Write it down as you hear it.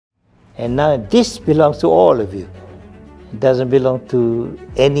And now this belongs to all of you. It doesn't belong to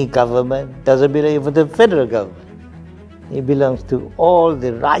any government, doesn't belong even to the federal government. It belongs to all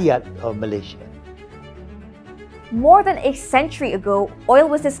the rakyat of Malaysia. More than a century ago, oil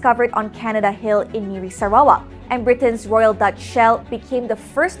was discovered on Canada Hill in Miri, Sarawak, and Britain's Royal Dutch Shell became the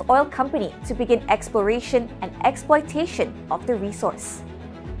first oil company to begin exploration and exploitation of the resource.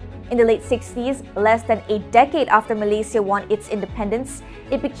 In the late 60s, less than a decade after Malaysia won its independence,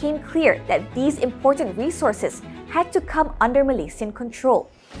 it became clear that these important resources had to come under Malaysian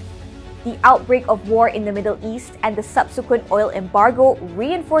control. The outbreak of war in the Middle East and the subsequent oil embargo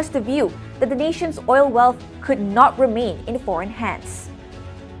reinforced the view that the nation's oil wealth could not remain in foreign hands.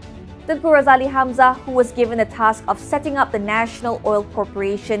 Tengku Razali Hamzah, who was given the task of setting up the National Oil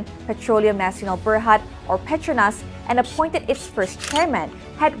Corporation Petroleum Nasional Berhad, or PETRONAS, and appointed its first chairman,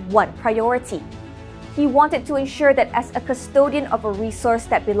 had one priority. He wanted to ensure that as a custodian of a resource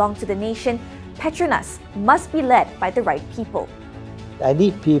that belonged to the nation, PETRONAS must be led by the right people. I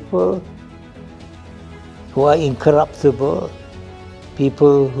need people who are incorruptible,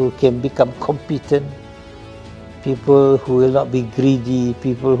 people who can become competent, people who will not be greedy,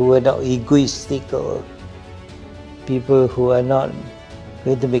 people who are not egoistical, people who are not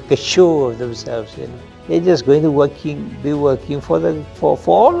going to make a show of themselves. They're just going to be working for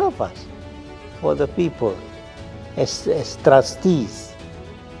all of us, for the people, as trustees.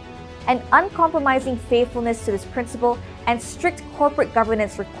 An uncompromising faithfulness to this principle and strict corporate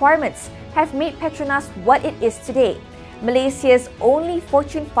governance requirements have made PETRONAS what it is today, Malaysia's only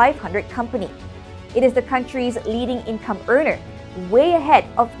Fortune 500 company. It is the country's leading income earner, way ahead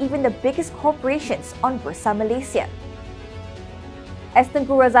of even the biggest corporations on Bursa Malaysia. As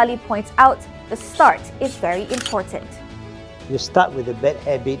Tengku Razali points out, the start is very important. You start with a bad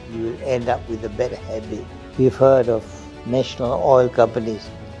habit, you will end up with a bad habit. We've heard of national oil companies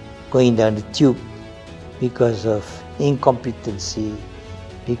going down the tube because of incompetency,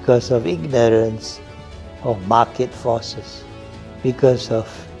 because of ignorance of market forces, because of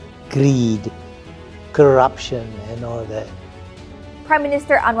greed, corruption and all that. Prime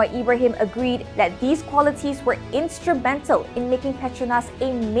Minister Anwar Ibrahim agreed that these qualities were instrumental in making PETRONAS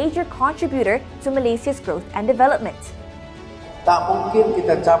a major contributor to Malaysia's growth and development. Tak mungkin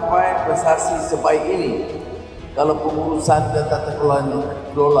kita capai prestasi sebaik ini kalau pengurusan dan tata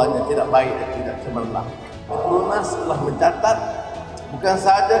kelolanya tidak baik dan tidak cemerlang. PETRONAS telah mencatat bukan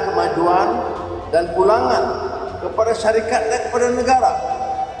saja kemajuan dan pulangan kepada syarikat dan kepada negara.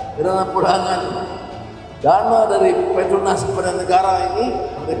 Kerana pulangan dana dari PETRONAS kepada negara ini,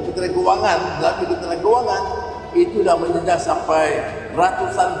 dari Kementerian Kewangan, melalui Kementerian Kewangan, itu dah menjejak sampai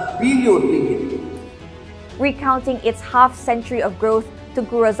ratusan bilion ringgit. Recounting its half-century of growth,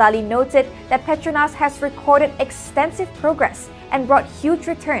 Tengku Razali noted that PETRONAS has recorded extensive progress and brought huge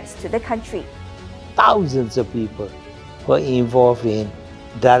returns to the country. Thousands of people were involved in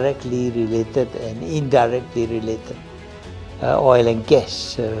directly related and indirectly related oil and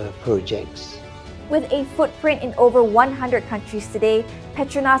gas projects. With a footprint in over 100 countries today,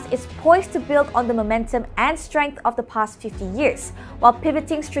 PETRONAS is poised to build on the momentum and strength of the past 50 years, while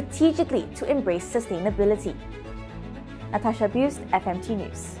pivoting strategically to embrace sustainability. Natasha Bust, FMT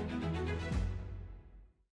News.